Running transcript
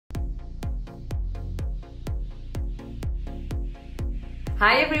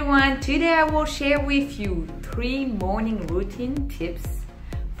Hi everyone, today I will share with you 3 morning routine tips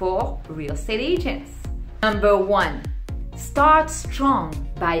for real estate agents. Number 1, start strong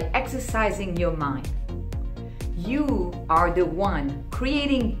by exercising your mind. You are the one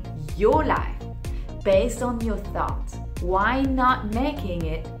creating your life based on your thoughts. Why not making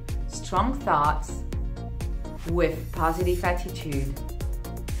it strong thoughts with positive attitude?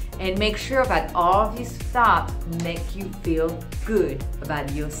 And make sure that all these thoughts make you feel good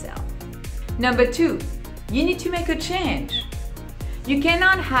about yourself. Number 2, you need to make a change. You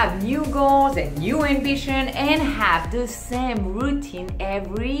cannot have new goals and new ambition and have the same routine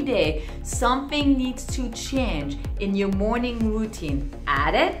every day. Something needs to change in your morning routine.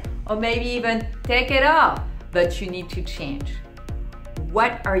 Add it or maybe even take it off, but you need to change.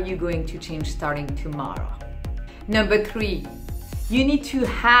 What are you going to change starting tomorrow? Number 3, you need to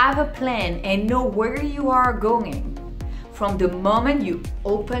have a plan and know where you are going from the moment you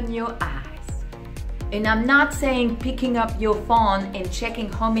open your eyes. And I'm not saying picking up your phone and checking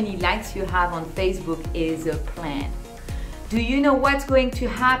how many likes you have on Facebook is a plan. Do you know what's going to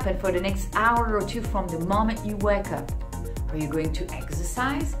happen for the next hour or two from the moment you wake up? Are you going to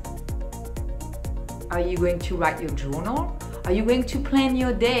exercise? Are you going to write your journal? Are you going to plan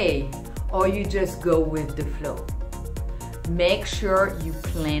your day? Or you just go with the flow? Make sure you're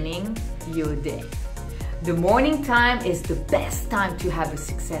planning your day. The morning time is the best time to have a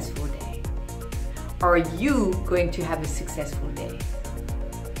successful day. Are you going to have a successful day?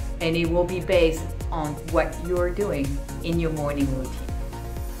 And it will be based on what you're doing in your morning routine.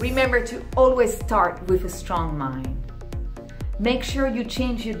 Remember to always start with a strong mind. Make sure you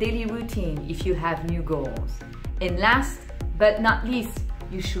change your daily routine if you have new goals. And last but not least,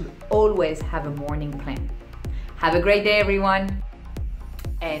 you should always have a morning plan. Have a great day, everyone.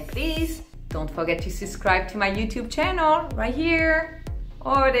 And please don't forget to subscribe to my YouTube channel right here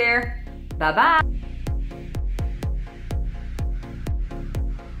or there. Bye-bye.